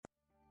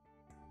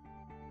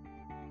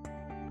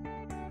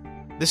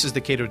This is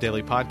the Cato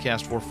Daily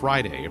Podcast for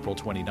Friday, April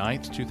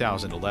 29th,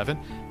 2011.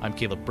 I'm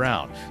Caleb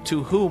Brown.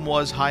 To whom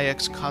was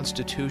Hayek's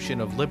Constitution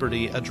of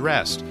Liberty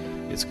addressed?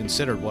 It's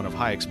considered one of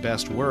Hayek's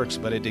best works,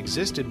 but it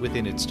existed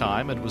within its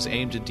time and was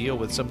aimed to deal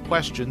with some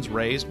questions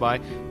raised by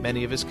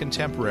many of his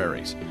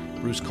contemporaries.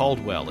 Bruce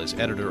Caldwell is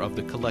editor of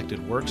the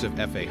collected works of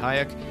F.A.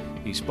 Hayek.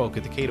 He spoke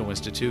at the Cato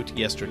Institute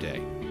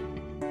yesterday.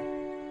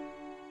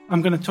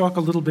 I'm going to talk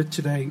a little bit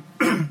today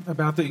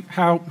about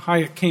how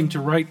Hayek came to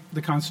write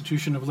the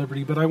Constitution of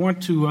Liberty, but I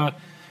want to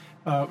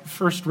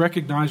first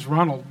recognize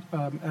Ronald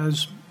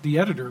as the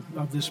editor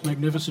of this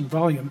magnificent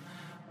volume.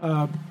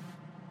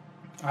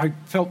 I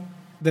felt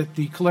that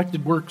the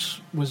collected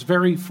works was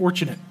very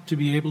fortunate to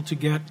be able to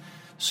get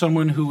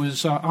someone who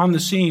was on the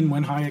scene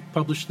when Hayek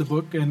published the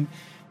book, and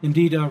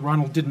indeed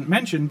Ronald didn't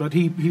mention, but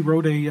he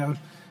wrote he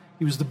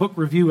was the book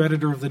review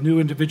editor of the New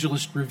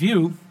Individualist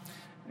Review,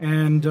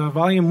 and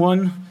Volume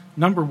 1,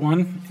 Number 1,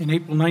 in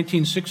April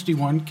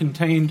 1961,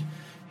 contained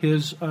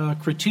his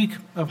critique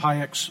of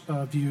Hayek's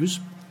views.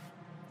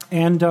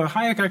 And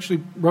Hayek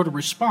actually wrote a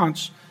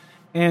response.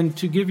 And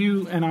to give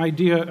you an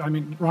idea, I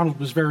mean, Ronald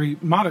was very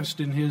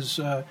modest in his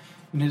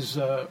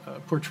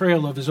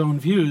portrayal of his own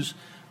views,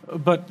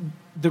 but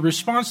the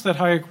response that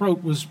Hayek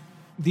wrote was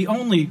the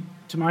only,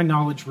 to my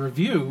knowledge,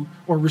 review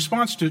or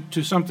response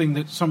to something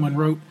that someone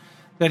wrote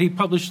that he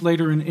published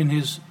later in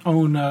his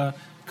own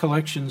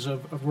collections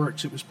of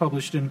works. It was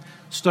published in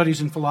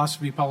Studies in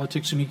Philosophy,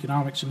 Politics, and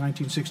Economics in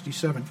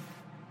 1967.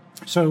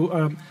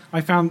 So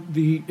I found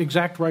the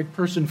exact right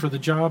person for the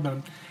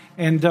job,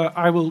 and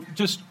I will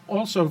just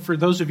also, for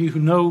those of you who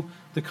know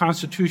the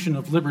Constitution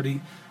of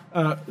Liberty,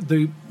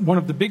 one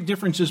of the big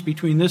differences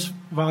between this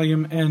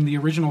volume and the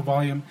original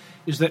volume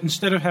is that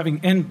instead of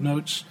having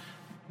endnotes,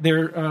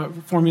 they're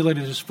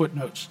formulated as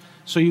footnotes.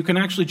 So you can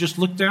actually just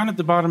look down at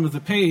the bottom of the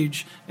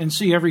page and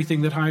see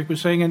everything that Hayek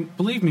was saying. And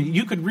believe me,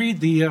 you could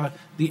read the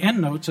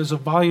endnotes as a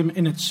volume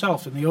in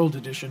itself in the old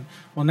edition.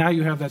 Well, now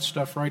you have that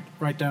stuff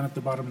right down at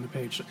the bottom of the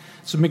page.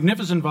 It's a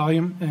magnificent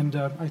volume, and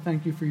I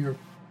thank you for your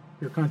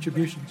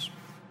contributions.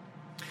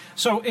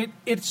 So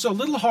it's a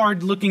little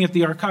hard looking at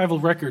the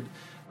archival record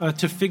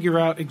to figure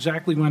out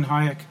exactly when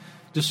Hayek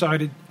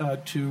decided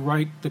to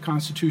write the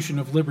Constitution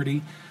of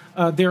Liberty.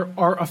 There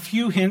are a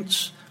few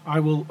hints. I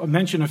will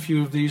mention a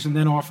few of these and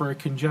then offer a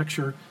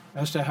conjecture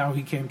as to how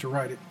he came to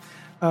write it.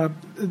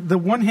 The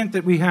one hint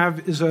that we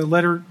have is a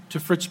letter to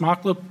Fritz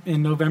Machlup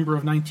in November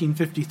of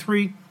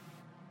 1953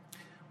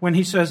 when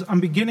he says, "I'm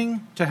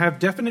beginning to have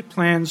definite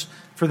plans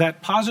for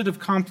that positive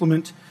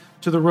complement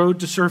to the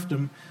road to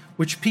serfdom,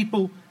 which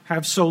people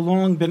have so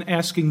long been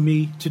asking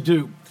me to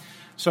do."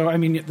 So, I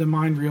mean, the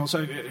mind reels.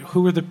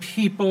 Who are the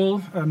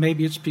people?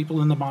 Maybe it's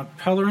people in the Mont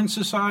Pelerin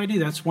Society.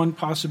 That's one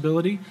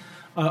possibility.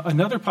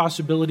 Another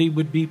possibility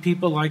would be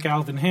people like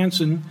Alvin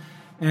Hansen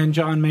and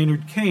John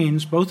Maynard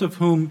Keynes, both of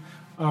whom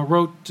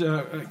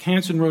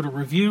Hansen wrote a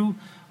review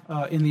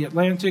in The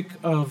Atlantic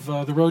of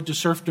The Road to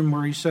Serfdom,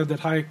 where he said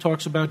that Hayek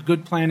talks about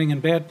good planning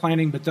and bad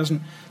planning, but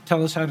doesn't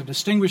tell us how to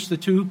distinguish the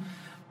two.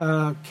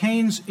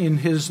 Keynes, in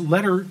his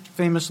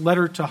famous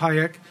letter to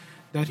Hayek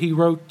that he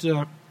wrote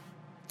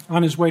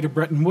on his way to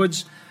Bretton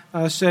Woods,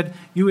 said,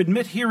 "You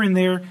admit here and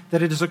there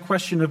that it is a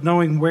question of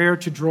knowing where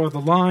to draw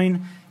the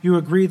line. You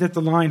agree that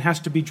the line has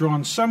to be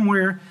drawn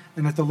somewhere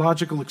and that the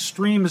logical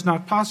extreme is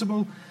not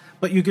possible,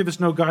 but you give us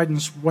no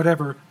guidance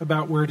whatever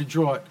about where to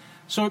draw it."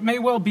 So it may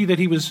well be that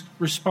he was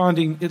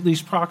responding, at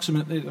least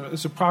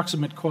as a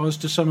proximate cause,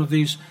 to some of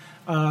these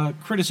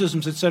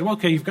criticisms that said, well,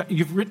 okay,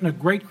 you've written a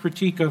great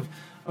critique of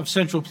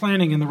central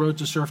planning in The Road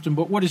to Serfdom,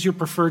 but what is your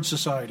preferred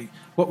society?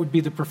 What would be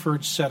the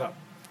preferred setup?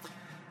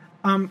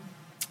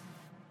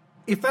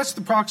 If that's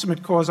the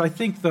proximate cause, I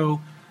think,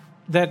 though,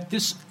 that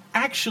this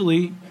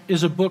actually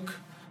is a book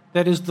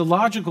that is the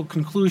logical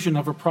conclusion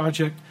of a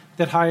project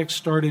that Hayek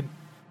started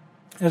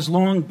as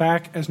long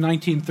back as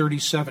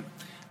 1937,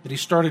 that he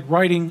started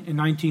writing in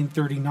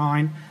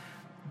 1939,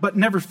 but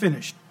never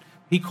finished.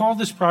 He called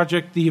this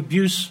project the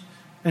Abuse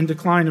and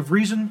Decline of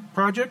Reason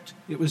Project.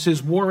 It was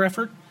his war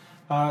effort.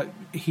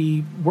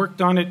 He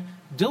worked on it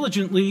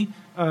diligently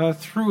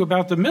through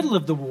about the middle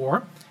of the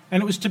war,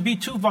 and it was to be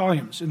 2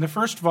 volumes. In the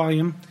first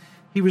volume,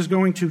 he was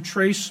going to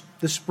trace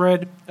the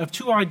spread of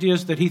 2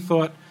 ideas that he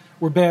thought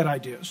were bad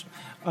ideas,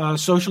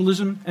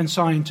 socialism and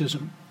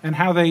scientism, and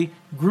how they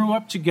grew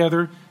up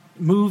together,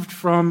 moved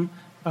from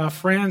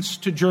France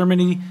to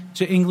Germany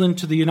to England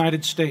to the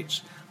United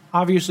States,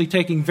 obviously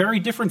taking very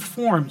different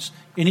forms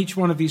in each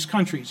one of these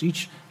countries.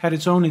 Each had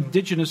its own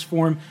indigenous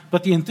form,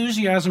 but the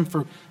enthusiasm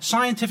for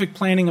scientific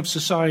planning of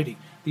society,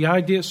 the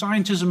idea,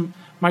 scientism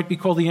might be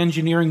called the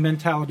engineering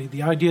mentality,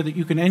 the idea that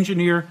you can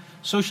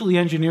socially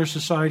engineer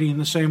society in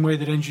the same way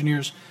that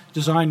engineers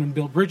design and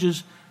build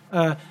bridges,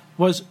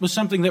 was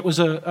something that was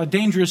a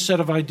dangerous set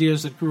of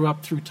ideas that grew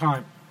up through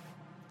time.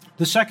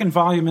 The second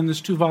volume in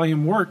this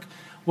 2-volume work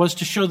was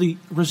to show the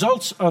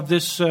results of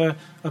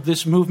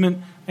this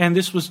movement, and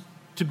this was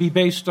to be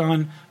based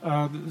on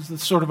the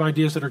sort of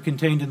ideas that are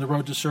contained in The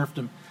Road to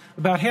Serfdom.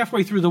 about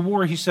halfway through the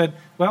war, he said,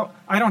 well,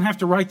 I don't have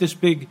to write this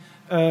big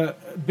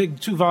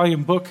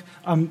 2-volume book.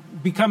 I'm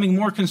becoming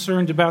more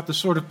concerned about the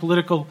sort of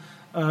political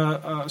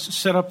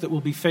setup that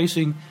we'll be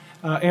facing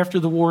after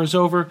the war is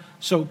over,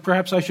 so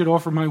perhaps I should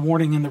offer my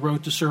warning in the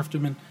road to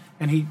serfdom,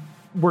 and he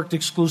worked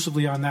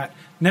exclusively on that,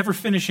 never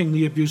finishing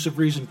the Abuse of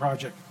Reason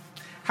project.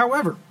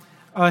 However,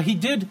 he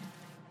did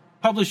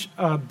publish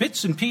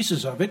bits and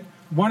pieces of it.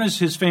 One is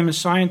his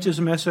famous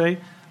scientism essay.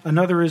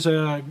 Another is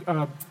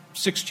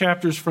 6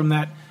 chapters from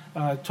that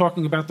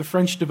talking about the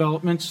French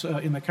developments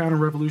in the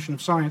counter-revolution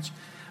of science.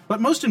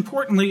 But most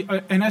importantly,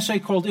 an essay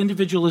called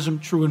Individualism,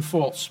 True and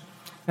False.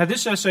 Now,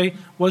 this essay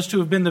was to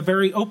have been the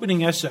very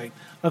opening essay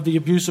of the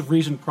Abuse of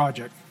Reason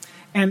project.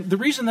 And the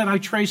reason that I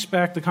trace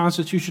back the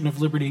Constitution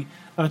of Liberty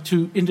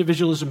to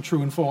Individualism,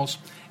 True and False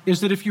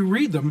is that if you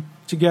read them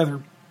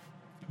together,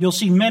 you'll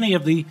see many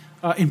of the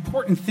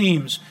important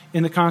themes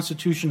in the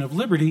Constitution of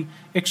Liberty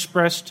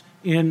expressed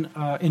in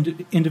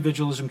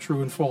Individualism,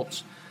 True and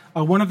False.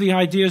 One of the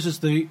ideas is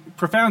the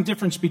profound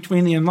difference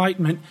between the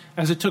Enlightenment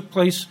as it took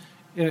place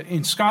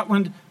in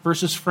Scotland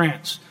versus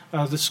France.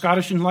 The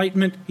Scottish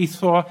Enlightenment he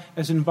saw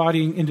as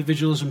embodying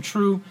individualism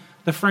true.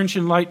 The French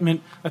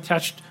Enlightenment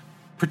attached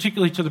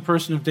particularly to the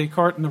person of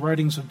Descartes and the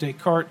writings of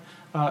Descartes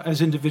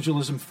as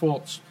individualism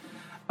false.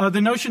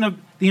 The notion of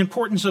the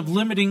importance of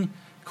limiting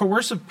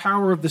coercive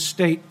power of the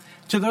state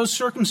to those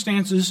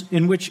circumstances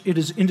in which it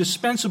is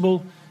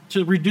indispensable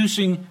to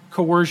reducing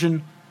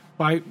coercion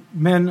by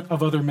men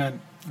of other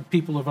men,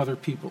 people of other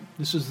people.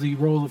 This is the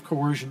role of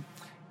coercion.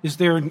 Is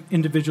there in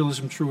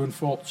individualism true and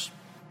false?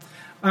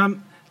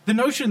 The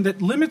notion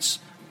that limits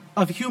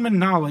of human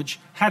knowledge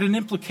had an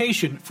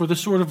implication for the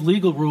sort of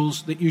legal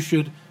rules that you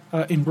should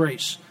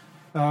embrace.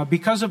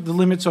 Because of the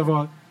limits of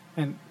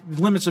and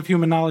the limits of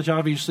human knowledge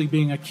obviously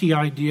being a key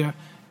idea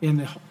in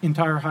the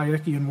entire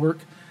Hayekian work,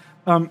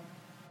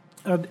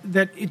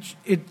 that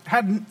it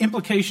had an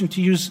implication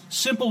to use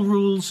simple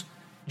rules,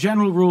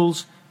 general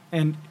rules,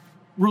 and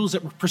rules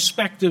that were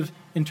prospective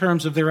in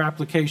terms of their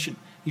application.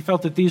 He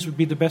felt that these would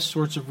be the best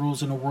sorts of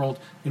rules in a world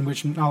in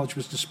which knowledge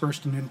was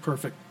dispersed and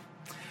imperfect.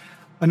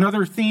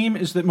 Another theme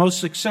is that most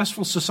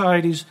successful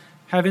societies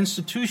have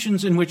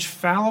institutions in which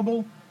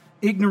fallible,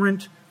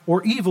 ignorant,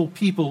 or evil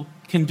people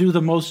can do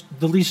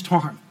the least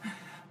harm.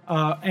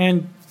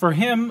 And for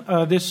him,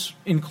 this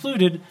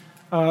included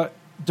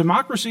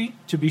democracy,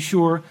 to be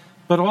sure,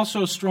 but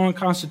also strong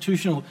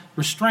constitutional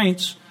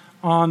restraints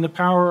on the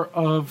power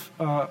of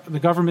the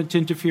government to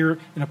interfere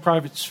in a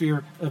private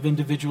sphere of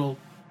individual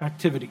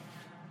activity.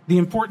 The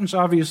importance,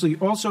 obviously,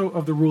 also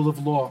of the rule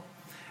of law.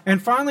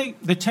 And finally,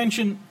 the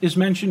tension is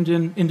mentioned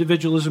in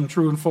Individualism,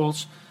 True and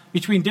False,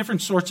 between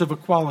different sorts of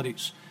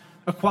equalities.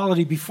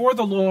 Equality before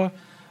the law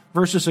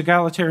versus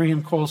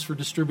egalitarian calls for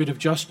distributive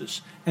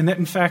justice. And that,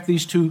 in fact,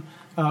 these two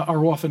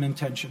are often in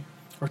tension,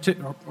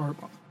 or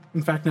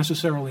in fact,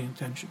 necessarily in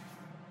tension.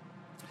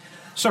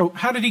 So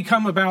how did he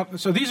come about?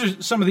 So these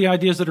are some of the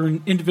ideas that are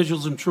in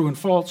Individualism, True and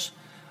False.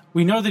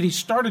 We know that he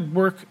started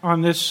work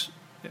on this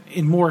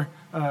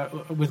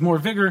with more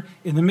vigor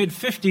in the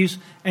mid-50s,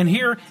 and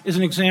here is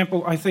an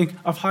example, I think,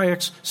 of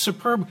Hayek's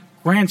superb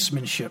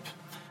grantsmanship.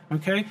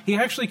 Okay? He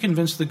actually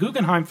convinced the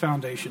Guggenheim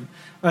Foundation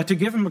to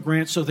give him a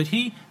grant so that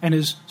he and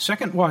his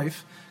second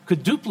wife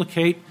could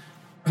duplicate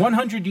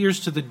 100 years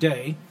to the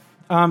day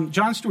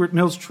John Stuart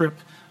Mill's trip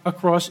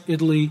across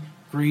Italy,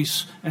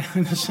 Greece,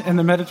 and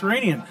the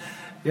Mediterranean.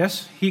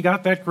 Yes, he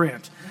got that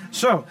grant.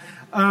 So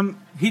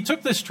he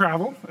took this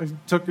travel,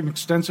 took an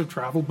extensive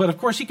travel, but of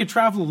course he could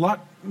travel a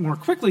lot more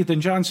quickly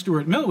than John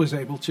Stuart Mill was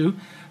able to.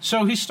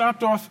 So he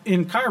stopped off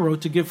in Cairo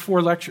to give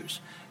 4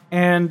 lectures.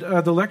 And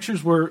the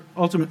lectures were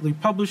ultimately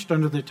published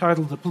under the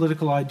title The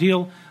Political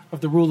Ideal of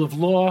the Rule of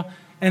Law.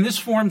 And this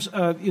forms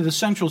the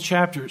central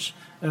chapters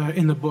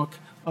in the book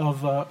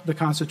of the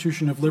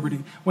Constitution of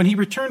Liberty. When he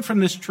returned from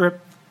this trip,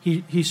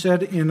 he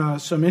said in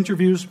some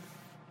interviews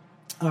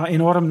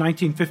in autumn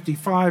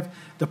 1955,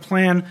 the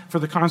plan for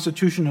the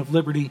Constitution of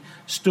Liberty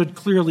stood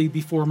clearly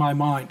before my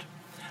mind.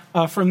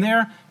 From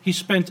there, he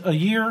spent a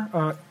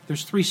year.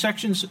 There's 3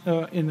 sections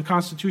in the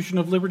Constitution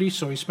of Liberty,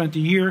 so he spent a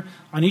year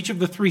on each of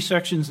the 3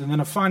 sections and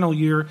then a final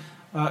year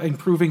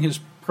improving his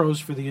prose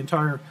for the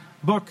entire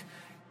book.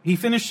 He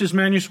finished his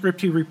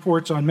manuscript, he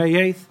reports, on May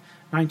 8th,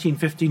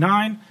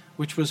 1959,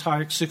 which was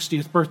Hayek's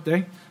 60th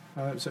birthday.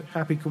 It was a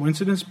happy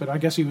coincidence, but I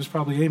guess he was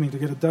probably aiming to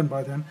get it done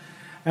by then.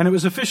 And it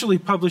was officially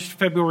published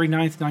February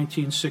 9th,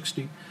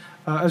 1960.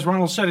 As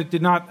Ronald said, it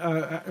did not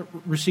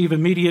receive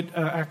immediate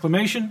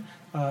acclamation.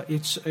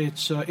 Its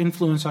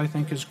influence, I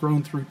think, has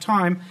grown through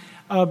time.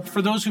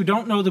 For those who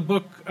don't know the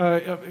book,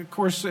 of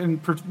course,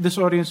 and this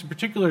audience in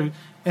particular,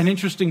 an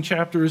interesting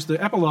chapter is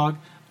the epilogue,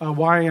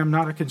 Why I Am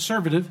Not a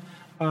Conservative.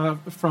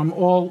 From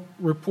all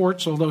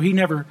reports, although he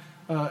never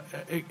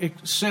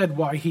said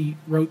why he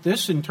wrote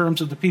this in terms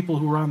of the people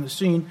who were on the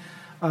scene,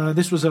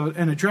 this was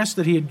an address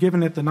that he had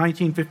given at the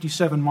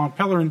 1957 Mont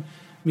Pelerin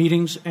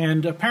meetings,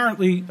 and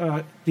apparently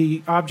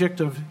the object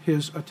of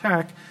his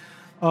attack,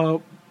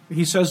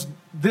 he says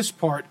this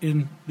part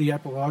in the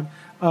epilogue,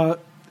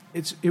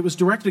 it was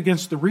directed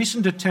against the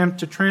recent attempt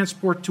to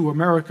transport to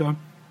America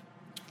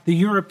the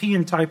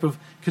European type of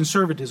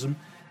conservatism,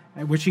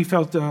 which he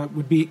felt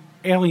would be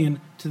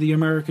alien to the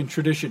American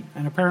tradition.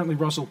 And apparently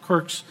Russell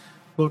Kirk's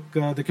book,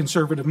 The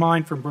Conservative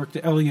Mind, From Burke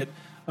to Eliot,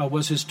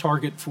 was his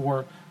target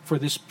for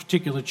this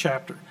particular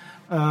chapter.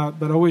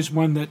 But always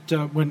one that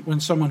when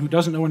someone who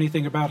doesn't know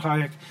anything about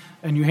Hayek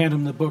and you hand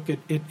them the book,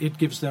 it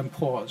gives them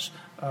pause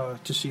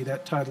to see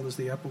that title as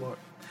the epilogue.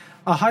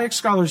 Hayek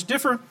scholars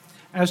differ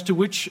as to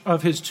which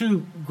of his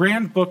two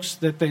grand books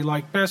that they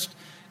like best,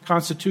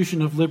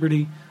 Constitution of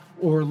Liberty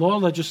or Law,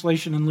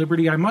 Legislation, and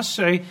Liberty. I must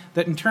say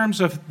that in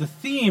terms of the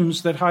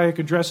themes that Hayek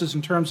addresses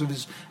in terms of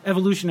his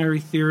evolutionary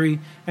theory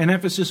and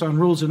emphasis on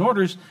rules and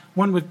orders,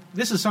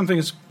 this is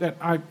something that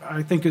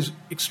I think is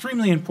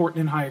extremely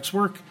important in Hayek's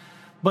work,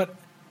 but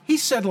he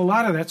said a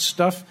lot of that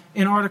stuff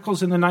in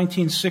articles in the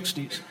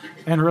 1960s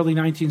and early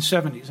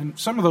 1970s. And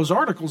some of those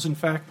articles, in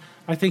fact,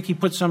 I think he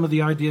put some of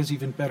the ideas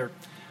even better.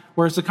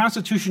 Whereas the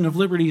Constitution of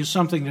Liberty is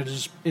something that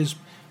is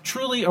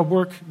truly a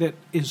work that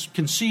is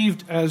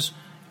conceived as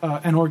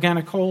an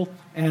organic whole,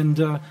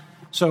 and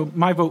so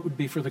my vote would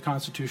be for the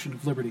Constitution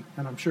of Liberty,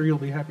 and I'm sure you'll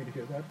be happy to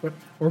hear that,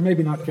 or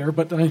maybe not care,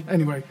 but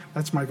anyway,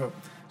 that's my vote.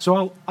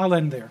 So I'll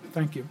end there.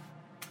 Thank you.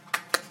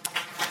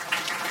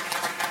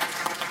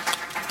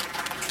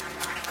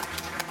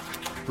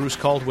 Bruce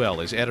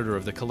Caldwell is editor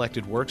of the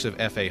collected works of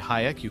F.A.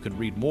 Hayek. You can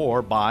read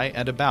more by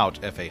and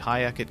about F.A.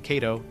 Hayek at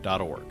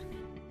cato.org.